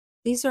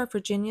These are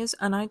Virginia's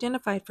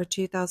Unidentified for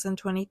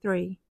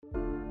 2023.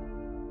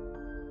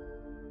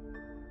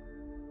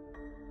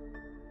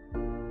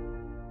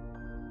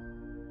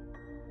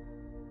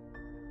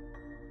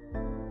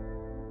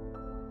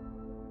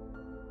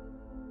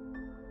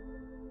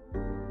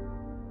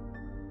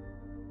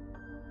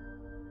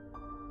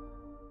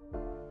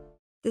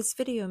 This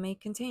video may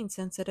contain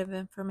sensitive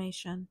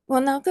information.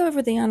 We'll now go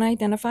over the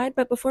unidentified,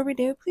 but before we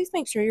do, please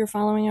make sure you're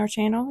following our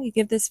channel, you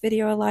give this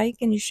video a like,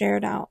 and you share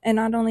it out. It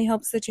not only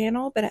helps the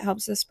channel, but it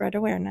helps us spread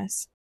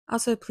awareness.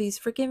 Also, please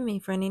forgive me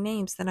for any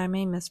names that I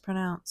may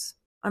mispronounce.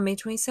 On May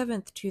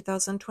 27,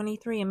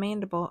 2023, a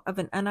mandible of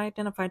an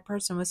unidentified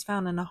person was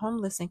found in a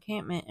homeless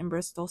encampment in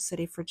Bristol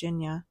City,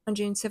 Virginia. On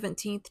June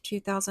 17,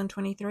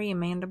 2023, a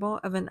mandible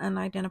of an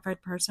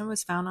unidentified person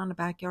was found on a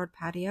backyard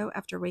patio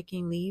after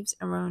raking leaves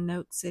in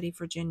Roanoke City,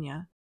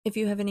 Virginia. If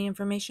you have any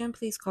information,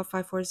 please call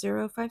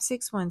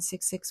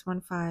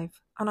 540-561-6615.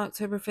 On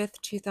October 5,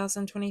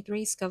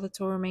 2023,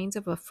 skeletal remains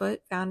of a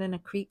foot found in a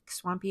creek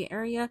swampy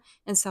area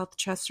in South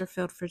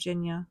Chesterfield,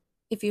 Virginia.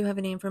 If you have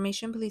any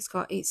information, please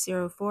call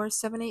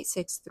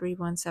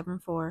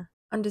 804-786-3174.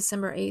 On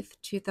December 8,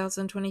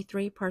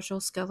 2023, partial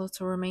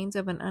skeletal remains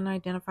of an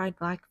unidentified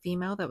black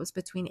female that was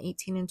between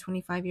 18 and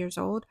 25 years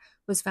old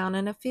was found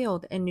in a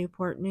field in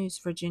Newport News,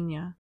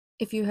 Virginia.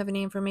 If you have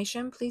any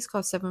information, please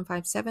call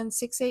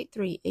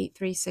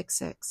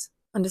 757-683-8366.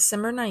 On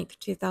December 9,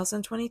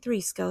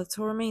 2023,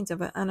 skeletal remains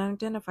of an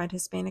unidentified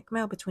Hispanic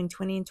male between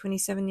 20 and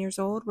 27 years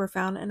old were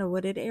found in a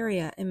wooded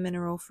area in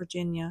Mineral,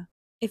 Virginia.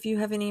 If you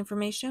have any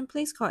information,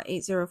 please call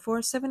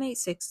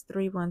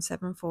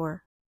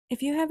 804-786-3174.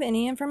 If you have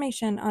any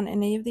information on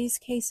any of these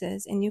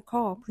cases and you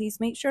call, please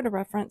make sure to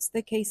reference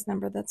the case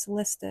number that's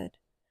listed.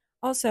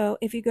 Also,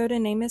 if you go to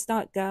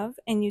NamUs.gov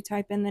and you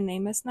type in the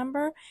NamUs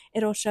number,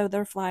 it'll show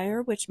their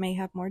flyer, which may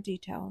have more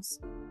details.